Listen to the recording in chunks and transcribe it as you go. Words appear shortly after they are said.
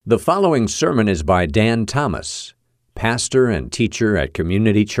The following sermon is by Dan Thomas, pastor and teacher at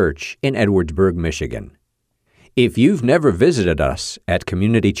Community Church in Edwardsburg, Michigan. If you've never visited us at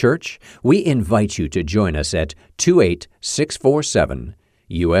Community Church, we invite you to join us at 28647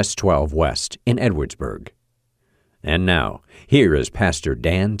 US 12 West in Edwardsburg. And now, here is Pastor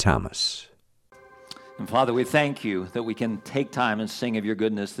Dan Thomas. And Father, we thank you that we can take time and sing of your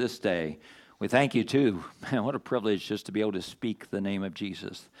goodness this day. We thank you, too. Man, what a privilege just to be able to speak the name of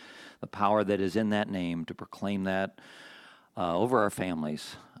Jesus, the power that is in that name, to proclaim that over our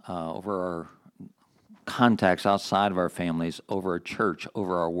families, over our contacts outside of our families, over our church,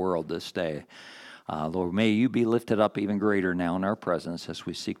 over our world this day. Lord, may you be lifted up even greater now in our presence as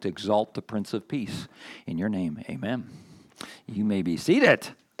we seek to exalt the Prince of Peace. In your name, amen. You may be seated.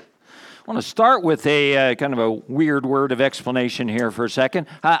 I want to start with a kind of a weird word of explanation here for a second.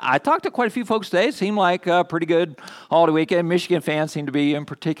 I talked to quite a few folks today. It seemed like a pretty good holiday weekend. Michigan fans seem to be in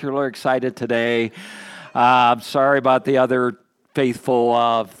particular excited today. I'm sorry about the other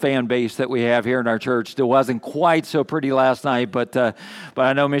faithful fan base that we have here in our church. It wasn't quite so pretty last night, but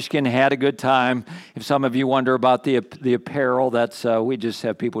I know Michigan had a good time. If some of you wonder about the apparel, that's we just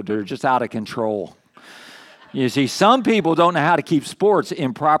have people that are just out of control. You see, some people don't know how to keep sports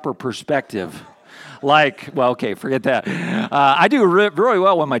in proper perspective. Forget that. I do really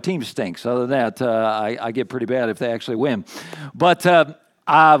well when my team stinks. Other than that, I get pretty bad if they actually win. But friends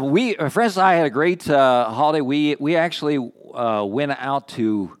and I had a great holiday. We actually went out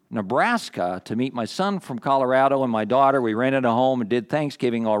to Nebraska to meet my son from Colorado and my daughter. We rented a home and did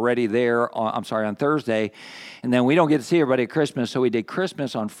Thanksgiving already there, on Thursday. And then we don't get to see everybody at Christmas, so we did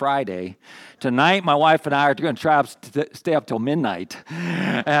Christmas on Friday. Tonight, my wife and I are going to try to stay up till midnight.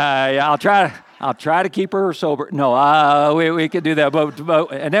 I'll try to keep her sober. No, we can do that.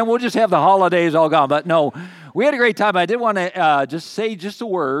 But and then we'll just have the holidays all gone. But no, we had a great time. I did want to just say a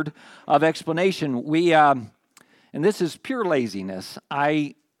word of explanation. And this is pure laziness.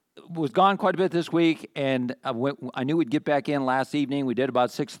 I was gone quite a bit this week, and I knew we'd get back in last evening. We did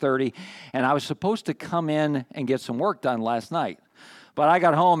about 6:30, and I was supposed to come in and get some work done last night. But I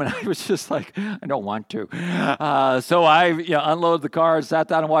got home, and I was just like, I don't want to. So I unloaded the car, sat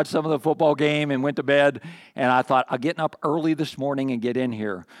down and watched some of the football game, and went to bed. And I thought, I'm getting up early this morning and get in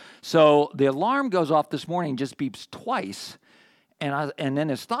here. So the alarm goes off this morning, just beeps twice, and then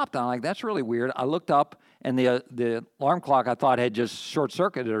it stopped. I'm like, that's really weird. I looked up, and the alarm clock I thought had just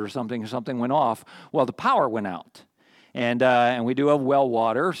short-circuited or something. Something went off. Well, the power went out. And we do have well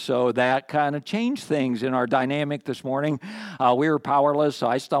water, so that kind of changed things in our dynamic this morning. We were powerless, so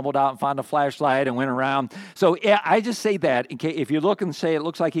I stumbled out and found a flashlight and went around. So yeah, I just say that in case if you look and say it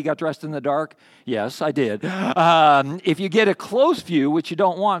looks like he got dressed in the dark. Yes, I did. If you get a close view, which you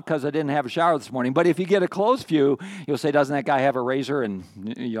don't want because I didn't have a shower this morning, but if you get a close view, you'll say, doesn't that guy have a razor? And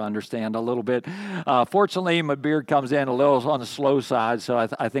you understand a little bit. Fortunately, my beard comes in a little on the slow side, so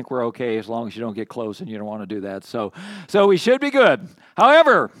I think we're okay as long as you don't get close and you don't want to do that. So we should be good.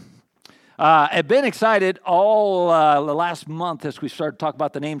 However, I've been excited all the last month as we started to talk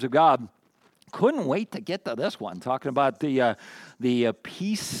about the names of God. Couldn't wait to get to this one, talking about the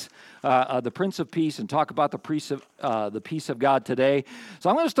peace, the Prince of Peace, and talk about the peace of God today.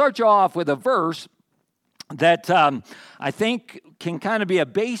 So I'm going to start you off with a verse that I think can kind of be a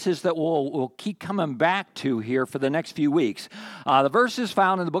basis that we'll keep coming back to here for the next few weeks. The verse is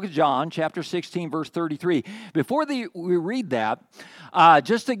found in the book of John, chapter 16, verse 33. Before we read that,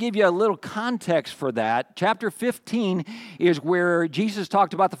 just to give you a little context for that, chapter 15 is where Jesus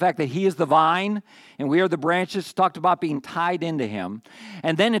talked about the fact that he is the vine and we are the branches, talked about being tied into him.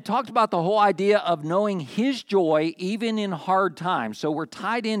 And then it talked about the whole idea of knowing his joy even in hard times. So we're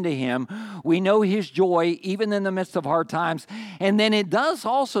tied into him. We know his joy even in the midst of hard times. And then it does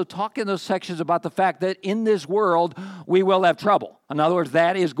also talk in those sections about the fact that in this world we will have trouble. In other words,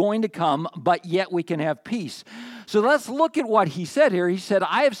 that is going to come, but yet we can have peace. So let's look at what he said here. He said,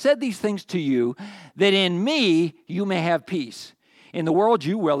 I have said these things to you, that in me you may have peace. In the world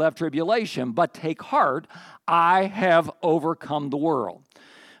you will have tribulation, but take heart, I have overcome the world.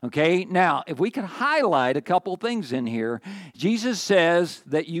 Okay, now, if we could highlight a couple things in here, Jesus says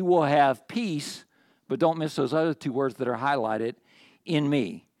that you will have peace, but don't miss those other two words that are highlighted, in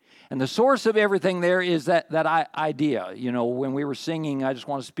me. And the source of everything there is that idea. You know, when we were singing, I just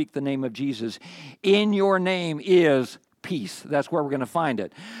want to speak the name of Jesus. In your name is peace. That's where we're going to find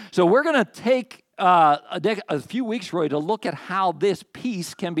it. So we're going to take a few weeks, Roy, to look at how this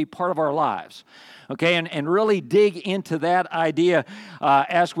peace can be part of our lives. Okay, and really dig into that idea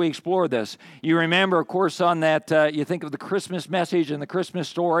as we explore this. You remember, of course, on that, you think of the Christmas message and the Christmas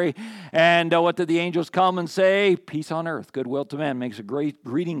story, and what did the angels come and say? Peace on earth, goodwill to men. Makes a great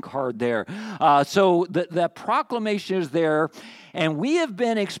greeting card there. So that proclamation is there, and we have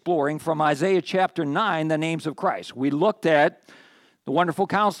been exploring from Isaiah chapter 9 the names of Christ. We looked at the Wonderful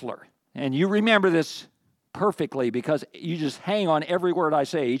Counselor, and you remember this perfectly because you just hang on every word I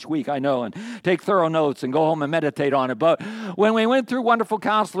say each week, I know, and take thorough notes and go home and meditate on it. But when we went through Wonderful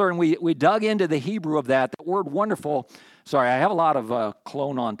Counselor and we dug into the Hebrew of that, the word wonderful, sorry, I have a lot of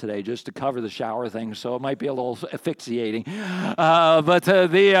cologne on today just to cover the shower thing, so it might be a little asphyxiating. But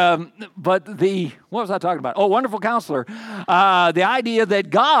what was I talking about? Oh, Wonderful Counselor. The idea that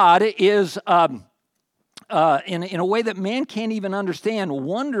God is... in a way that man can't even understand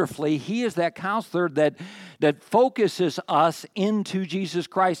wonderfully, he is that counselor that focuses us into Jesus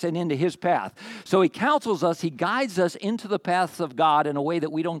Christ and into his path. So he counsels us, he guides us into the paths of God in a way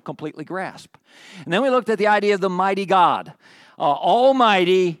that we don't completely grasp. And then we looked at the idea of the mighty God,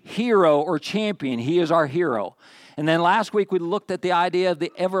 almighty hero or champion. He is our hero. And then last week we looked at the idea of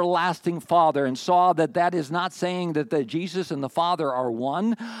the everlasting Father and saw that that is not saying that Jesus and the Father are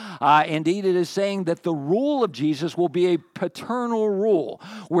one. Indeed, it is saying that the rule of Jesus will be a paternal rule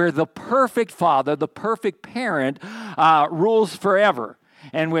where the perfect Father, the perfect parent, rules forever.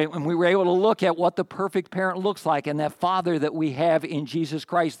 And we were able to look at what the perfect parent looks like and that Father that we have in Jesus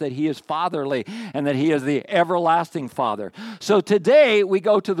Christ, that he is fatherly and that he is the everlasting Father. So today we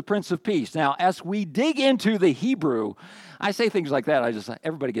go to the Prince of Peace. Now, as we dig into the Hebrew, I say things like that,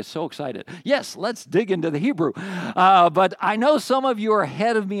 everybody gets so excited. Yes, let's dig into the Hebrew. But I know some of you are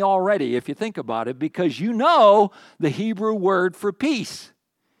ahead of me already, if you think about it, because you know the Hebrew word for peace.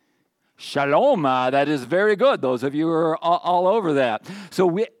 Shalom, that is very good. Those of you who are all over that.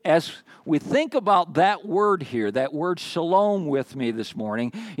 So as we think about that word here, that word shalom with me this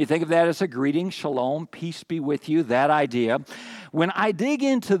morning, you think of that as a greeting, shalom, peace be with you, that idea. When I dig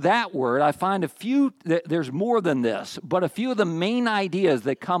into that word, I find there's more than this, but a few of the main ideas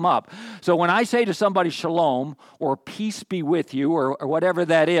that come up. So when I say to somebody shalom or peace be with you or whatever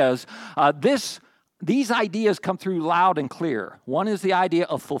that is, these ideas come through loud and clear. One is the idea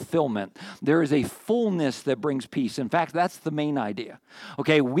of fulfillment. There is a fullness that brings peace. In fact, that's the main idea.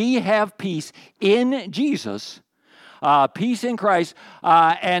 Okay, we have peace in Jesus, peace in Christ,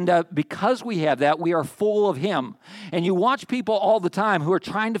 and because we have that, we are full of him. And you watch people all the time who are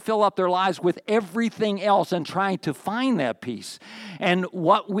trying to fill up their lives with everything else and trying to find that peace. And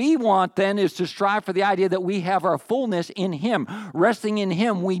what we want then is to strive for the idea that we have our fullness in him. Resting in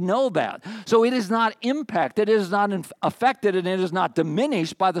him, we know that. So it is not impacted, it is not affected, and it is not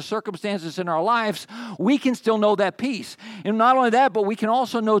diminished by the circumstances in our lives. We can still know that peace. And not only that, but we can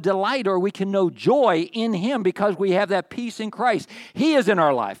also know delight, or we can know joy in him because we have that peace in Christ. He is in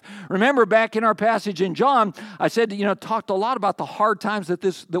our life. Remember back in our passage in John, I said, talked a lot about the hard times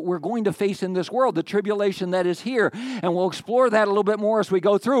that we're going to face in this world, the tribulation that is here. And we'll explore that a little bit more as we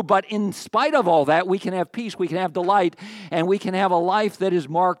go through. But in spite of all that, we can have peace, we can have delight, and we can have a life that is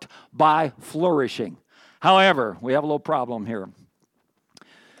marked by flourishing. However, we have a little problem here.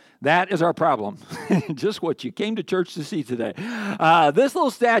 That is our problem. Just what you came to church to see today. This little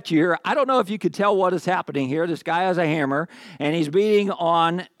statue here, I don't know if you could tell what is happening here. This guy has a hammer, and he's beating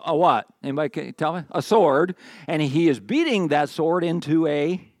on a what? Anybody can tell me? A sword. And he is beating that sword into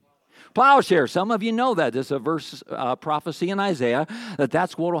a plowshare. Some of you know that. There's a verse, prophecy in Isaiah,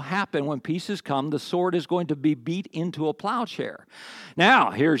 that's what will happen when pieces come. The sword is going to be beat into a plowshare.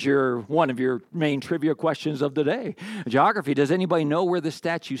 Now, here's one of your main trivia questions of the day. Geography. Does anybody know where the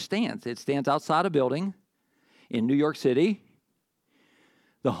statue stands? It stands outside a building in New York City,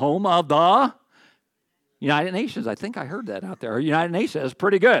 the home of the United Nations. I think I heard that out there. United Nations. That's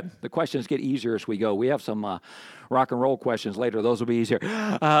pretty good. The questions get easier as we go. We have some rock and roll questions later. Those will be easier.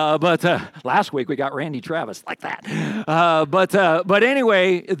 But last week we got Randy Travis like that. But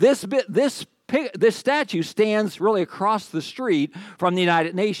anyway, this statue stands really across the street from the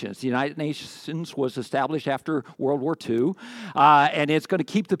United Nations. The United Nations was established after World War II, and it's going to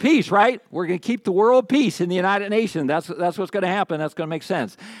keep the peace, right? We're going to keep the world peace in the United Nations. That's what's going to happen. That's going to make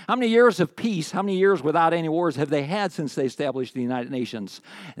sense. How many years of peace, how many years without any wars have they had since they established the United Nations?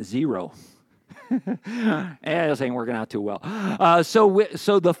 0. This ain't working out too well.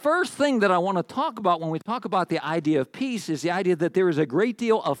 So the first thing that I want to talk about when we talk about the idea of peace is the idea that there is a great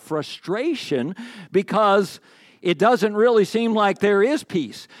deal of frustration because it doesn't really seem like there is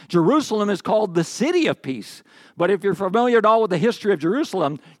peace. Jerusalem is called the city of peace. But if you're familiar at all with the history of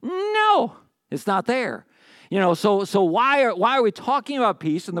Jerusalem, no, It's not there. So why are we talking about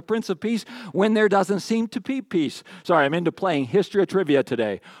peace and the Prince of Peace when there doesn't seem to be peace? Sorry, I'm into playing history of trivia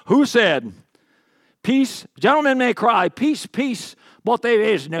today. Who said, peace, gentlemen may cry, peace, peace, but there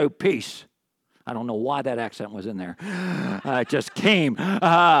is no peace? I don't know why that accent was in there. It just came.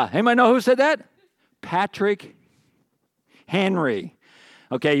 Anybody know who said that? Patrick Henry.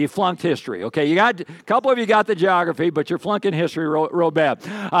 Okay, you flunked history. Okay, a couple of you got the geography, but you're flunking history real bad.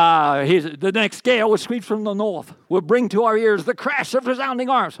 The next gale which sweeps from the north will bring to our ears the crash of resounding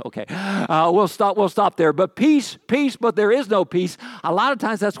arms. Okay, we'll stop there. But peace, but there is no peace. A lot of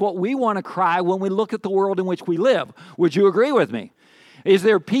times that's what we want to cry when we look at the world in which we live. Would you agree with me? Is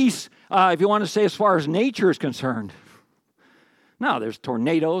there peace, if you want to say, as far as nature is concerned? No, there's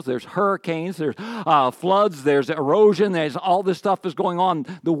tornadoes, there's hurricanes, there's floods, there's erosion, there's all this stuff is going on.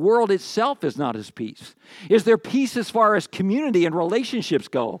 The world itself is not at peace. Is there peace as far as community and relationships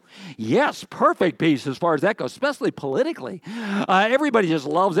go? Yes, perfect peace as far as that goes, especially politically. Everybody just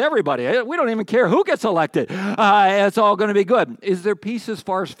loves everybody. We don't even care who gets elected. It's all going to be good. Is there peace as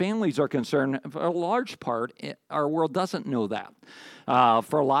far as families are concerned? For a large part, our world doesn't know that.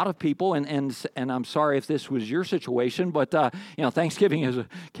 For a lot of people, and I'm sorry if this was your situation, but Thanksgiving is,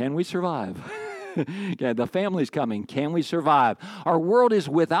 can we survive? Yeah, the family's coming. Can we survive? Our world is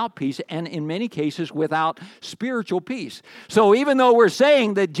without peace, and in many cases without spiritual peace. So even though we're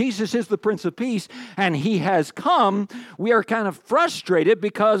saying that Jesus is the Prince of Peace and He has come, we are kind of frustrated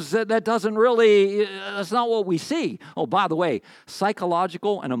because that doesn't really, that's not what we see. Oh, by the way,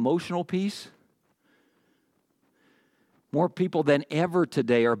 psychological and emotional peace. More people than ever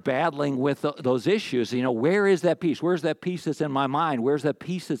today are battling with those issues. Where is that peace? Where's that peace that's in my mind? Where's that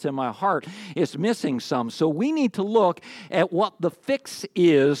peace that's in my heart? It's missing some. So we need to look at what the fix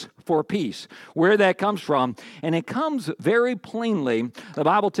is for peace, where that comes from. And it comes very plainly. The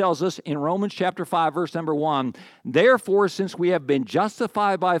Bible tells us in Romans chapter 5, verse number 1, therefore, since we have been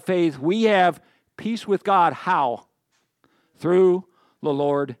justified by faith, we have peace with God. How? Through the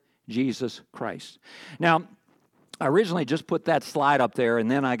Lord Jesus Christ. Now, I originally just put that slide up there,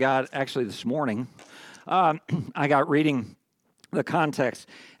 and then I got, actually this morning, I got reading the context,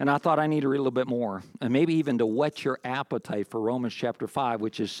 and I thought I need to read a little bit more, and maybe even to whet your appetite for Romans chapter 5,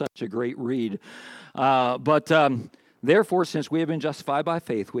 which is such a great read. Therefore, since we have been justified by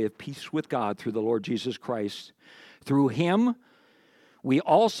faith, we have peace with God through the Lord Jesus Christ. Through Him, we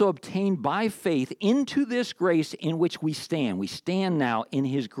also obtain by faith into this grace in which we stand. We stand now in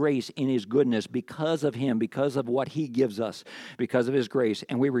His grace, in His goodness, because of Him, because of what He gives us, because of His grace.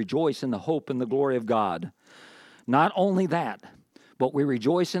 And we rejoice in the hope and the glory of God. Not only that, but we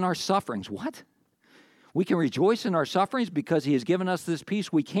rejoice in our sufferings. What? We can rejoice in our sufferings because He has given us this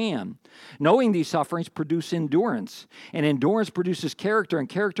peace. We can. Knowing these sufferings produce endurance, and endurance produces character, and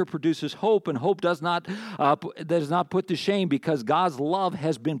character produces hope, and hope does not put to shame because God's love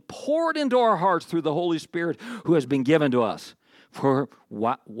has been poured into our hearts through the Holy Spirit who has been given to us. For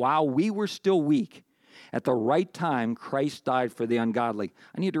while we were still weak, at the right time, Christ died for the ungodly.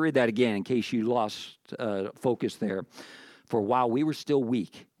 I need to read that again in case you lost focus there. For while we were still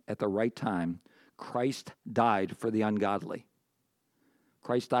weak, at the right time, Christ died for the ungodly.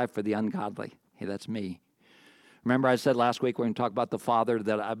 Christ died for the ungodly. Hey, that's me. Remember I said last week when we talked about the Father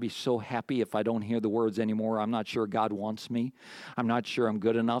that I'd be so happy if I don't hear the words anymore. I'm not sure God wants me. I'm not sure I'm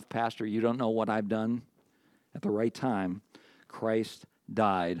good enough. Pastor, you don't know what I've done. At the right time, Christ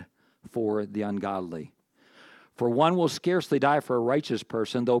died for the ungodly. For one will scarcely die for a righteous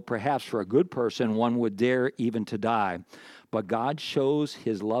person, though perhaps for a good person one would dare even to die. But God shows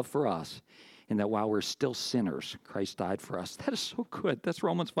His love for us in that while we're still sinners, Christ died for us. That is so good. That's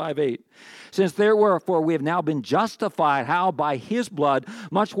Romans 5:8. Since therefore we have now been justified, how? By His blood,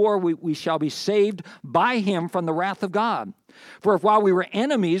 much more we shall be saved by Him from the wrath of God. For if while we were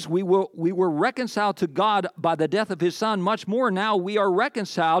enemies, we were reconciled to God by the death of His Son, much more now we are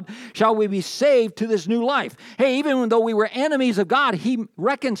reconciled, shall we be saved to this new life. Hey, even though we were enemies of God, He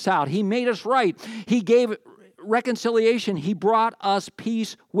reconciled. He made us right. He gave reconciliation. He brought us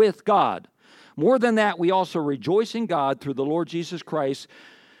peace with God. More than that, we also rejoice in God through the Lord Jesus Christ.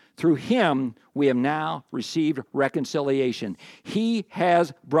 Through Him, we have now received reconciliation. He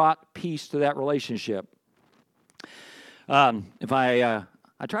has brought peace to that relationship. If I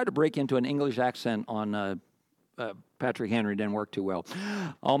tried to break into an English accent on Patrick Henry, didn't work too well.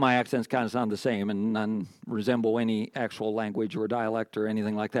 All my accents kind of sound the same and none resemble any actual language or dialect or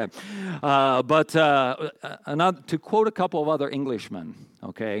anything like that. To quote a couple of other Englishmen,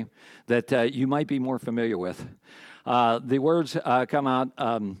 okay, that you might be more familiar with, the words come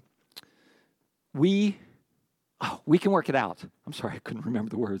out, we Oh, we can work it out. I'm sorry, I couldn't remember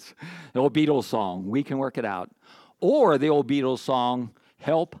the words. The old Beatles song, we can work it out. Or the old Beatles song,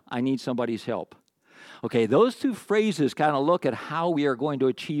 help, I need somebody's help. Okay, those two phrases kind of look at how we are going to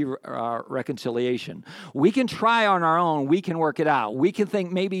achieve our reconciliation. We can try on our own. We can work it out. We can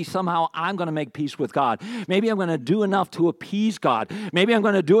think maybe somehow I'm going to make peace with God. Maybe I'm going to do enough to appease God. Maybe I'm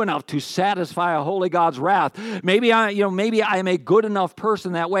going to do enough to satisfy a holy God's wrath. Maybe I am a good enough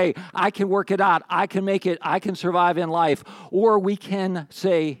person that way. I can work it out. I can make it. I can survive in life. Or we can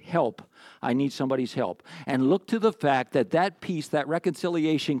say, help. I need somebody's help. And look to the fact that that peace, that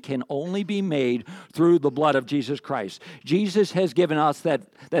reconciliation can only be made through the blood of Jesus Christ. Jesus has given us that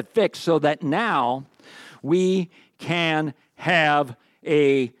fix so that now we can have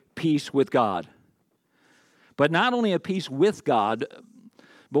a peace with God. But not only a peace with God,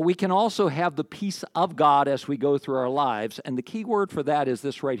 but we can also have the peace of God as we go through our lives. And the key word for that is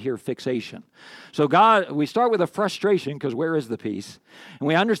this right here, fixation. So we start with a frustration, because where is the peace? And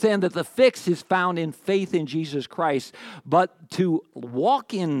we understand that the fix is found in faith in Jesus Christ. But to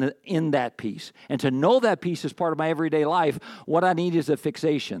walk in that peace and to know that peace is part of my everyday life, what I need is a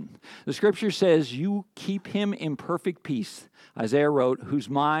fixation. The scripture says, you keep him in perfect peace, Isaiah wrote, whose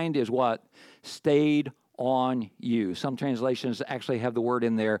mind is what? Stayed on you. Some translations actually have the word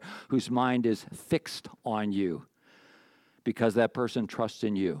in there, whose mind is fixed on you, because that person trusts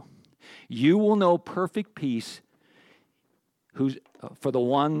in you. You will know perfect peace for the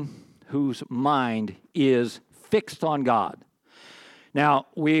one whose mind is fixed on God. Now,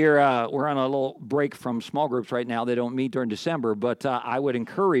 we're on a little break from small groups right now. They don't meet during December, but I would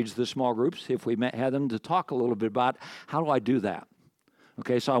encourage the small groups, if we had them, to talk a little bit about how do I do that?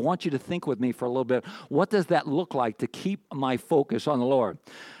 Okay, so I want you to think with me for a little bit. What does that look like to keep my focus on the Lord?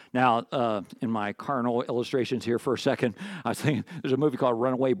 Now, in my carnal illustrations here for a second, I was thinking there's a movie called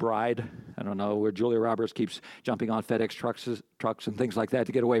Runaway Bride. I don't know, where Julia Roberts keeps jumping on FedEx trucks and things like that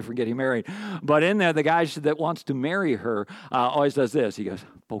to get away from getting married. But in there, the guy that wants to marry her always does this. He goes,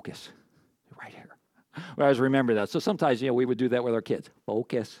 focus, right here. We always remember that. So sometimes, we would do that with our kids.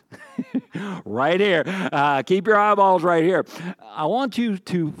 Focus. Right here. Keep your eyeballs right here. I want you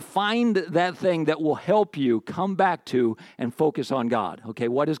to find that thing that will help you come back to and focus on God. Okay,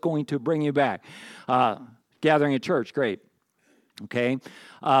 what is going to bring you back? Gathering at church, great. Okay.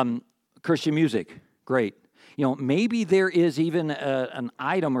 Christian music, great. Maybe there is even an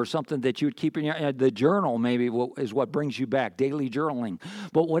item or something that you would keep in the journal, maybe is what brings you back, daily journaling.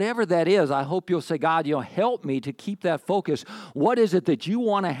 But whatever that is, I hope you'll say, God, help me to keep that focus. What is it that you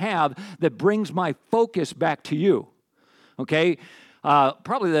want to have that brings my focus back to you? Okay?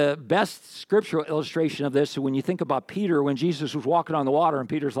 Probably the best scriptural illustration of this, when you think about Peter, when Jesus was walking on the water, and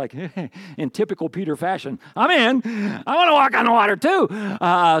Peter's like, in typical Peter fashion, I'm in. I want to walk on the water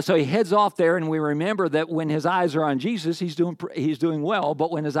too. So he heads off there, and we remember that when his eyes are on Jesus, he's doing well.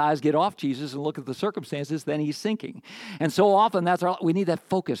 But when his eyes get off Jesus and look at the circumstances, then he's sinking. And so often we need that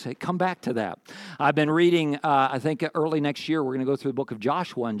focus. Come back to that. I've been reading. I think early next year we're going to go through the book of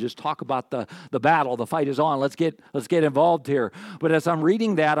Joshua and just talk about the battle. The fight is on. Let's get involved here. But as I'm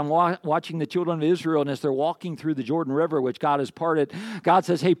reading that, I'm watching the children of Israel, and as they're walking through the Jordan River, which God has parted, God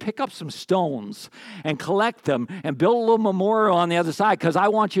says, hey, pick up some stones and collect them and build a little memorial on the other side, because I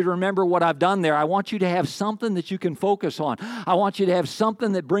want you to remember what I've done there. I want you to have something that you can focus on. I want you to have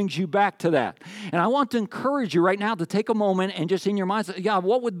something that brings you back to that. And I want to encourage you right now to take a moment and just in your mind say, God,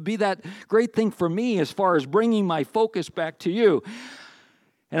 what would be that great thing for me as far as bringing my focus back to you?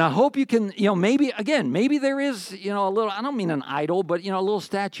 And I hope you can, maybe there is, a little, I don't mean an idol, but, a little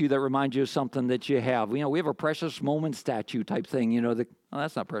statue that reminds you of something that you have. We have a precious moment statue type thing,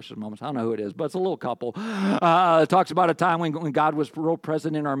 that's not precious moments. I don't know who it is, but it's a little couple. It talks about a time when God was real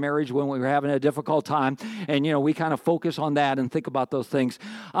present in our marriage when we were having a difficult time. And, we kind of focus on that and think about those things.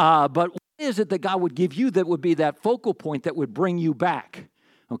 But what is it that God would give you that would be that focal point that would bring you back?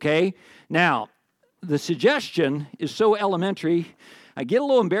 Okay? Now, the suggestion is so elementary. I get a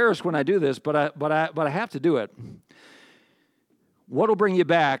little embarrassed when I do this, but I have to do it. What will bring you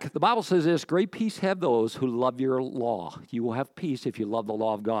back? The Bible says this, great peace have those who love your law. You will have peace if you love the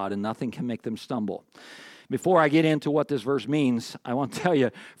law of God, and nothing can make them stumble. Before I get into what this verse means, I want to tell you,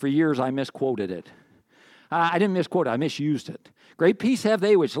 for years I misquoted it. I didn't misquote it, I misused it. Great peace have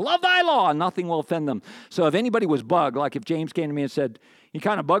they which love thy law, and nothing will offend them. So if anybody was bugged, like if James came to me and said, you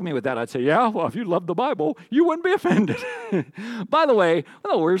kind of bugged me with that, I'd say, yeah, well, if you loved the Bible, you wouldn't be offended. By the way,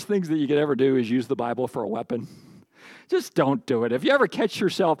 one of the worst things that you could ever do is use the Bible for a weapon. Just don't do it. If you ever catch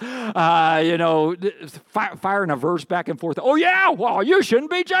yourself, firing a verse back and forth, oh yeah, well, you shouldn't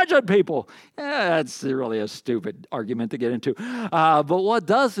be judging people. That's really a stupid argument to get into. But what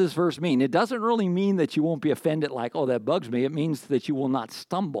does this verse mean? It doesn't really mean that you won't be offended like, oh, that bugs me. It means that you will not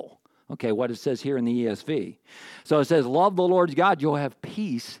stumble. Okay, what it says here in the ESV. So it says, love the Lord God, you'll have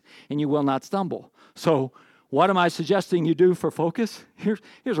peace, and you will not stumble. So what am I suggesting you do for focus? Here's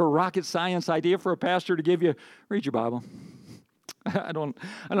a rocket science idea for a pastor to give you. Read your Bible. I don't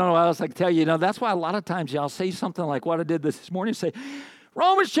know what else I can tell you. That's why a lot of times I'll say something like what I did this morning. Say,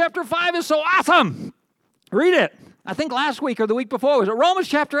 Romans chapter 5 is so awesome. Read it. I think last week or the week before was it Romans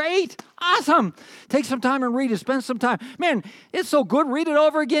chapter 8. Awesome. Take some time and read it. Spend some time. Man, it's so good. Read it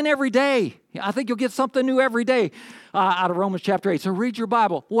over again every day. I think you'll get something new every day out of Romans chapter 8. So read your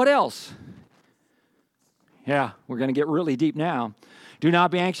Bible. What else? Yeah, we're going to get really deep now. Do not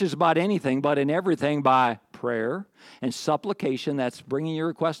be anxious about anything, but in everything by prayer and supplication, that's bringing your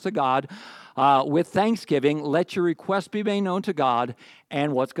request to God, with thanksgiving, let your request be made known to God,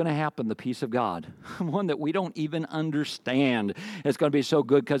 and what's going to happen? The peace of God, one that we don't even understand. It's going to be so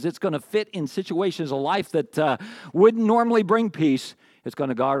good because it's going to fit in situations of life that wouldn't normally bring peace. It's going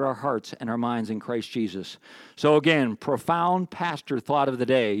to guard our hearts and our minds in Christ Jesus. So again, profound pastor thought of the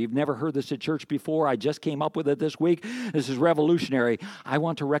day. You've never heard this at church before. I just came up with it this week. This is revolutionary. I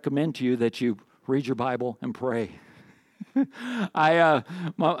want to recommend to you that you read your Bible and pray. My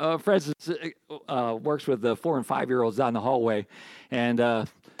friend works with the 4 and 5-year-olds down the hallway, and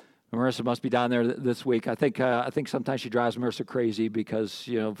Marissa must be down there this week. I think sometimes she drives Marissa crazy because,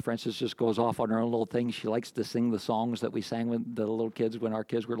 Frances just goes off on her own little thing. She likes to sing the songs that we sang with the little kids when our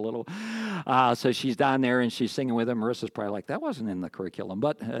kids were little. So she's down there and she's singing with them. Marissa's probably like, that wasn't in the curriculum,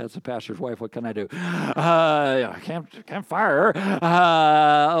 but as a pastor's wife, what can I do? I can't fire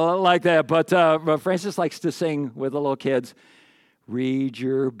her like that. But Frances likes to sing with the little kids. Read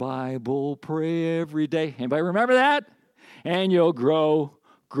your Bible, pray every day. Anybody remember that? And you'll grow.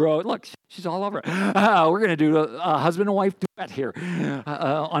 Look, she's all over it. We're going to do a husband and wife duet here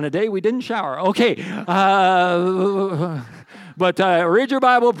on a day we didn't shower. Okay. But read your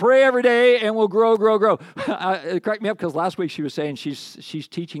Bible, pray every day, and we'll grow. It cracked me up because last week she was saying she's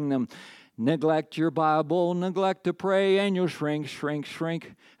teaching them, neglect your Bible, neglect to pray, and you'll shrink.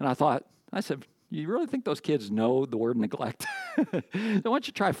 And I said, you really think those kids know the word neglect? Why don't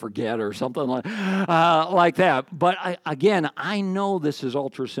you try forget or something like that? But I know this is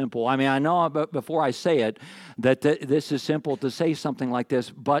ultra simple. I mean, I know before I say it that this is simple to say something like this,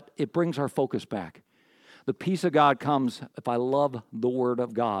 but it brings our focus back. The peace of God comes if I love the word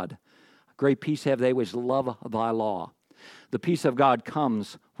of God. Great peace have they which love thy law. The peace of God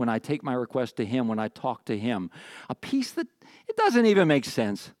comes when I take my request to Him, when I talk to Him. A peace that it doesn't even make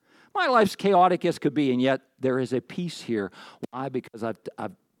sense. My life's chaotic as could be, and yet there is a peace here. Why? Because I've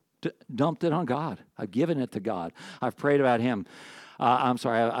dumped it on God. I've given it to God. I've prayed about Him. I've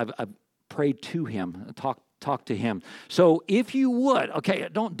prayed to Him, talk to Him. So if you would, okay,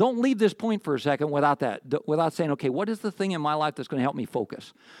 don't leave this point for a second without saying, okay, what is the thing in my life that's going to help me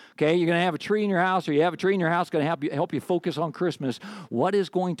focus? Okay, you're going to have a tree in your house, or you have a tree in your house going to help you focus on Christmas. What is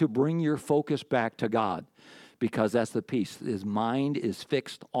going to bring your focus back to God? Because that's the peace. His mind is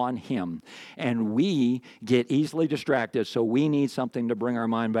fixed on Him. And we get easily distracted, so we need something to bring our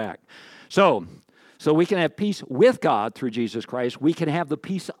mind back. So we can have peace with God through Jesus Christ. We can have the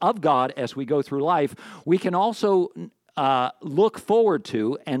peace of God as we go through life. We can also look forward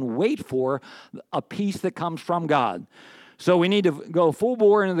to and wait for a peace that comes from God. So we need to go full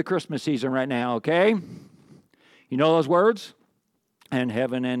bore into the Christmas season right now, okay? You know those words? And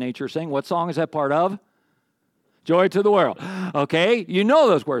heaven and nature sing. What song is that part of? Joy to the world. Okay, you know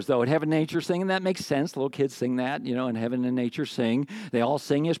those words, though. In heaven and nature sing, and that makes sense. Little kids sing that, in heaven and nature sing. They all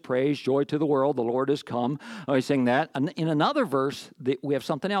sing His praise, joy to the world, the Lord has come. We sing that. And in another verse, we have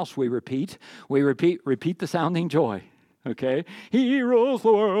something else we repeat. We repeat the sounding joy. Okay, He rules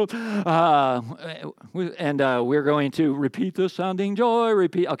the world. We're going to repeat the sounding joy.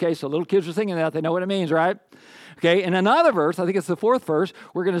 Okay, so little kids are singing that. They know what it means, right? Okay, in another verse, I think it's the 4th verse,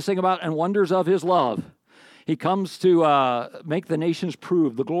 we're going to sing about and wonders of His love. He comes to make the nations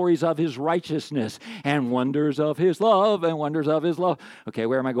prove the glories of His righteousness and wonders of His love and wonders of His love. Okay,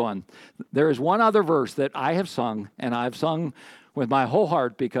 where am I going? There is one other verse that I have sung, and I've sung with my whole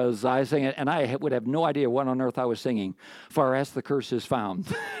heart because I sang it, and I would have no idea what on earth I was singing. Far as the curse is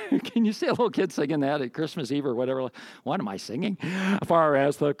found. Can you see a little kid singing that at Christmas Eve or whatever? What am I singing? Far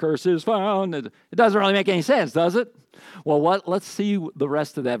as the curse is found. It doesn't really make any sense, does it? Well, let's see the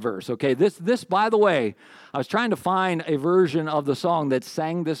rest of that verse. Okay, this, by the way, I was trying to find a version of the song that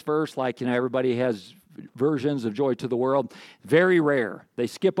sang this verse like, everybody has versions of Joy to the World. Very rare. They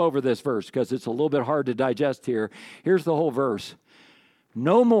skip over this verse because it's a little bit hard to digest here. Here's the whole verse.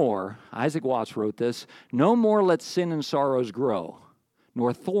 No more, Isaac Watts wrote this, no more let sin and sorrows grow,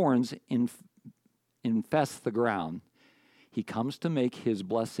 nor thorns infest the ground. He comes to make his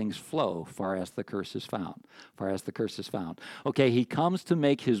blessings flow, far as the curse is found. Far as the curse is found. Okay, he comes to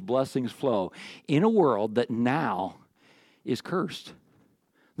make his blessings flow in a world that now is cursed.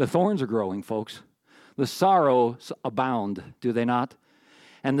 The thorns are growing, folks. The sorrows abound, do they not?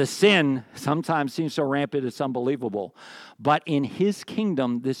 And the sin sometimes seems so rampant it's unbelievable. But in his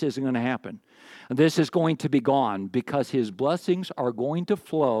kingdom, this isn't going to happen. This is going to be gone because his blessings are going to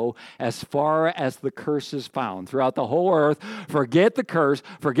flow as far as the curse is found throughout the whole earth. Forget the curse,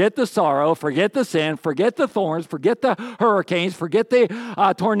 forget the sorrow, forget the sin, forget the thorns, forget the hurricanes, forget the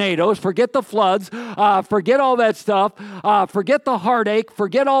tornadoes, forget the floods, forget all that stuff, forget the heartache,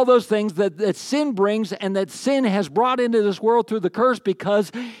 forget all those things that sin brings and that sin has brought into this world through the curse, because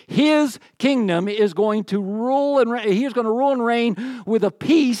his kingdom is going to rule and he is going to rule and reign with a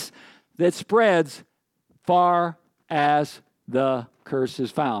peace that spreads far as the curse is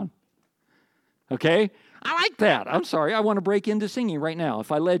found. Okay? I like that. I'm sorry. I want to break into singing right now.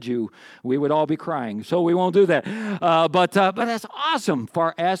 If I led you, we would all be crying. So we won't do that. But that's awesome.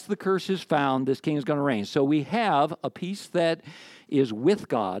 Far as the curse is found, this king is going to reign. So we have a peace that is with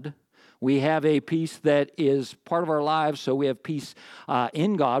God. We have a peace that is part of our lives, so we have peace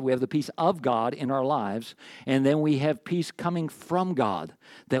in God. We have the peace of God in our lives. And then we have peace coming from God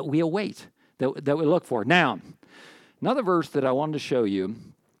that we await, that we look for. Now, another verse that I wanted to show you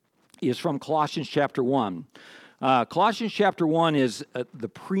is from Colossians chapter 1. Colossians chapter 1 is the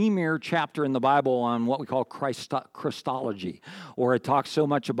premier chapter in the Bible on what we call Christology, or it talks so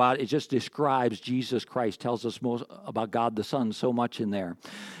much about, it just describes Jesus Christ, tells us most about God the Son, so much in there.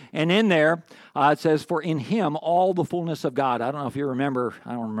 And in there, it says, for in him all the fullness of God. I don't know if you remember,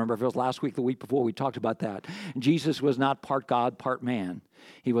 I don't remember if it was last week, the week before, we talked about that. Jesus was not part God, part man.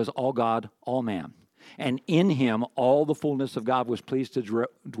 He was all God, all man. And in him, all the fullness of God was pleased to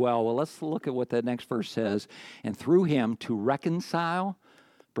dwell. Well, let's look at what that next verse says. And through him to reconcile,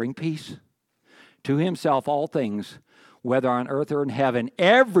 bring peace to himself all things, whether on earth or in heaven,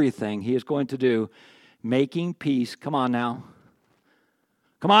 everything he is going to do, making peace. Come on now.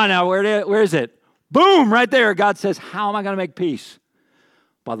 Come on now. Where is it? Boom, right there. God says, how am I going to make peace?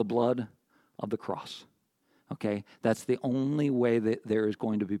 By the blood of the cross. Okay, that's the only way that there is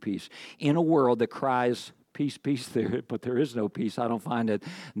going to be peace. In a world that cries, peace, peace, but there is no peace, I don't find it.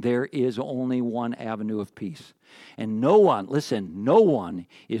 There is only one avenue of peace. And no one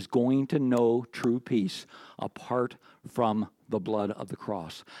is going to know true peace apart from the blood of the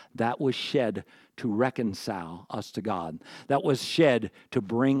cross. That was shed to reconcile us to God. That was shed to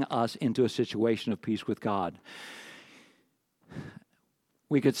bring us into a situation of peace with God.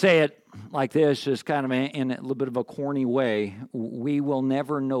 We could say it like this, just kind of in a little bit of a corny way. We will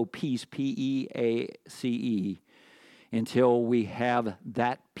never know peace, P-E-A-C-E, until we have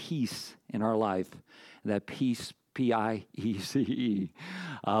that peace in our life, that peace, P-I-E-C-E,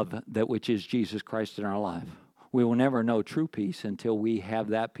 of that which is Jesus Christ in our life. We will never know true peace until we have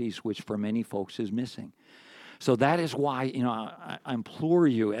that peace, which for many folks is missing. So that is why, I implore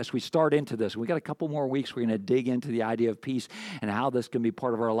you as we start into this. We got a couple more weeks. We're going to dig into the idea of peace and how this can be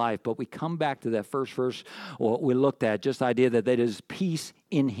part of our life. But we come back to that first verse, what we looked at, just the idea that is peace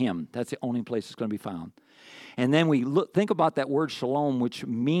in him. That's the only place it's going to be found. And then we think about that word shalom, which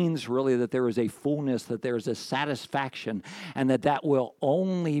means really that there is a fullness, that there is a satisfaction, and that will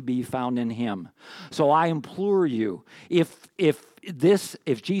only be found in him. So I implore you, if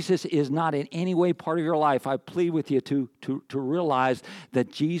Jesus is not in any way part of your life, I plead with you to realize that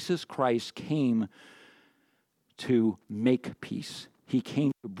Jesus Christ came to make peace. He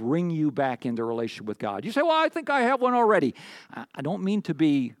came to bring you back into a relationship with God. You say, well, I think I have one already. I don't mean to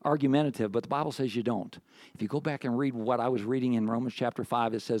be argumentative, but the Bible says you don't. If you go back and read what I was reading in Romans chapter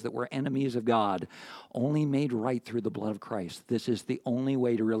 5, it says that we're enemies of God, only made right through the blood of Christ. This is the only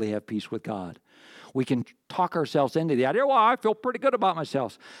way to really have peace with God. We can talk ourselves into the idea, well, I feel pretty good about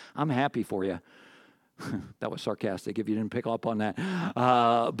myself. I'm happy for you. That was sarcastic if you didn't pick up on that.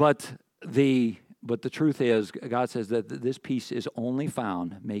 But the truth is, God says that this peace is only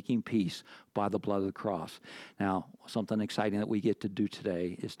found making peace by the blood of the cross. Now, something exciting that we get to do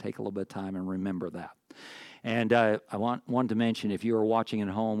today is take a little bit of time and remember that. And I wanted to mention, if you are watching at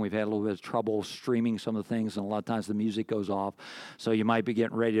home, we've had a little bit of trouble streaming some of the things, and a lot of times the music goes off. So you might be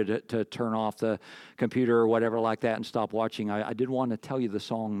getting ready to turn off the computer or whatever like that and stop watching. I did want to tell you the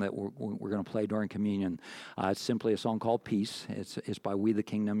song that we're going to play during communion. It's simply a song called Peace. It's by We the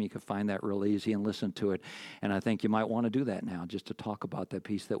Kingdom. You can find that real easy and listen to it. And I think you might want to do that now, just to talk about that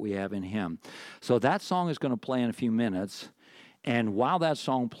peace that we have in Him. So that song is going to play in a few minutes. And while that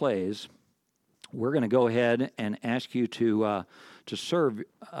song plays, we're going to go ahead and ask you to serve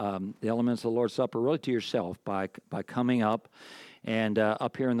the elements of the Lord's Supper really to yourself by coming up. And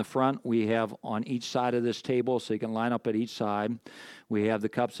up here in the front, we have on each side of this table, so you can line up at each side, we have the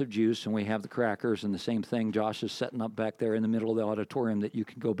cups of juice and we have the crackers, and the same thing Josh is setting up back there in the middle of the auditorium that you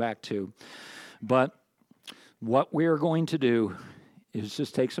can go back to. But what we are going to do is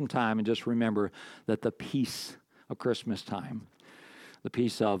just take some time and just remember that the peace of Christmas time, the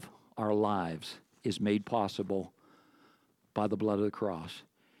peace of our lives, is made possible by the blood of the cross.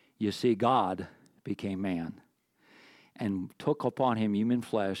 You see, God became man and took upon Him human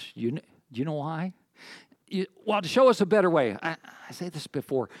flesh. Do you know why? Well, to show us a better way. I say this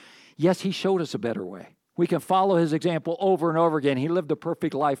before. Yes, He showed us a better way. We can follow His example over and over again. He lived a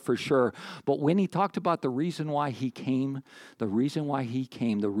perfect life for sure. But when He talked about the reason why He came, the reason why He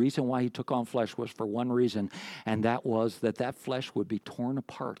took on flesh was for one reason, and that was that flesh would be torn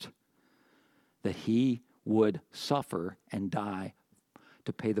apart, that He would suffer and die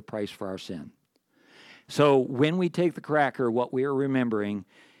to pay the price for our sin. So when we take the cracker, what we are remembering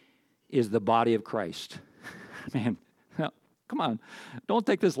is the body of Christ. Man, come on. Don't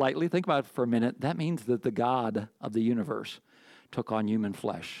take this lightly. Think about it for a minute. That means that the God of the universe took on human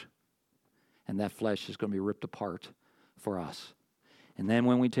flesh, and that flesh is going to be ripped apart for us. And then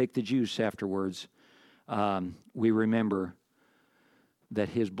when we take the juice afterwards, we remember that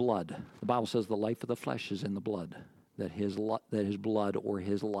His blood, the Bible says the life of the flesh is in the blood, that His blood or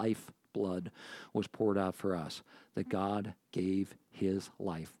His life blood was poured out for us, that God gave His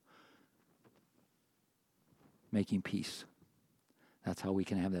life, making peace. That's how we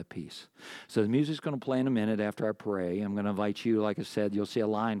can have that peace. So the music's going to play in a minute after I pray. I'm going to invite you, like I said, you'll see a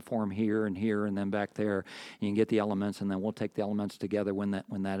line form here and then back there. You can get the elements, and then we'll take the elements together when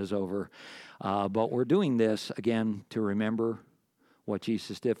that is over. But we're doing this, again, to remember what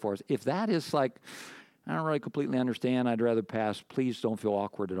Jesus did for us. If that is like, I don't really completely understand, I'd rather pass, please don't feel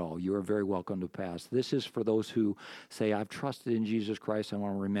awkward at all. You are very welcome to pass. This is for those who say, I've trusted in Jesus Christ, I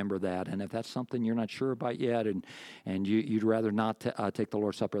want to remember that. And if that's something you're not sure about yet, and you'd rather not take the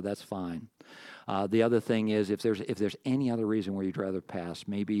Lord's Supper, that's fine. The other thing is, if there's any other reason where you'd rather pass,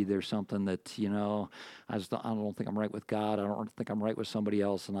 maybe there's something that, I don't think I'm right with God, I don't think I'm right with somebody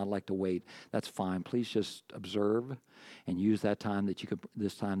else, and I'd like to wait. That's fine. Please just observe and use that time that you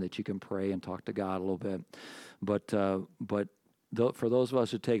can pray and talk to God a little bit. But for those of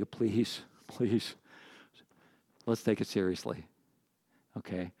us who take it, please, let's take it seriously.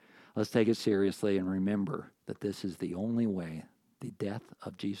 Okay, let's take it seriously and remember that this is the only way. The death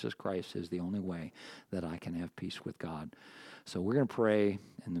of Jesus Christ is the only way that I can have peace with God. So we're going to pray,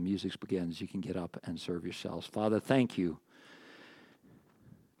 and the music begins. You can get up and serve yourselves. Father, thank you.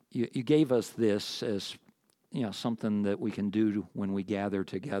 You gave us this as something that we can do when we gather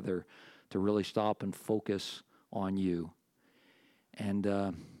together to really stop and focus on you. And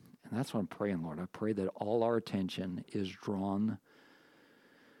that's what I'm praying, Lord. I pray that all our attention is drawn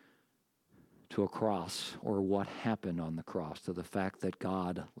to a cross, or what happened on the cross, to the fact that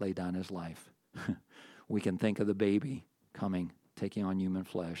God laid down His life. We can think of the baby coming, taking on human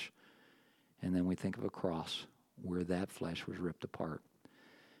flesh, and then we think of a cross where that flesh was ripped apart.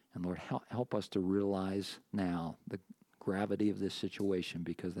 And Lord, help us to realize now the gravity of this situation,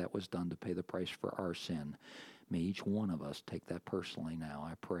 because that was done to pay the price for our sin. May each one of us take that personally now,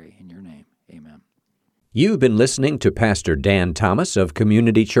 I pray in your name. Amen. You've been listening to Pastor Dan Thomas of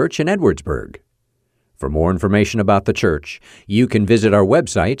Community Church in Edwardsburg. For more information about the church, you can visit our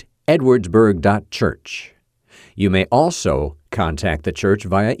website, edwardsburg.church. You may also contact the church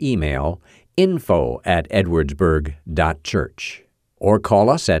via email, info@edwardsburg.church, or call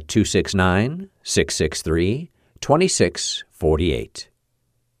us at 269-663-2648.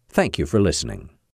 Thank you for listening.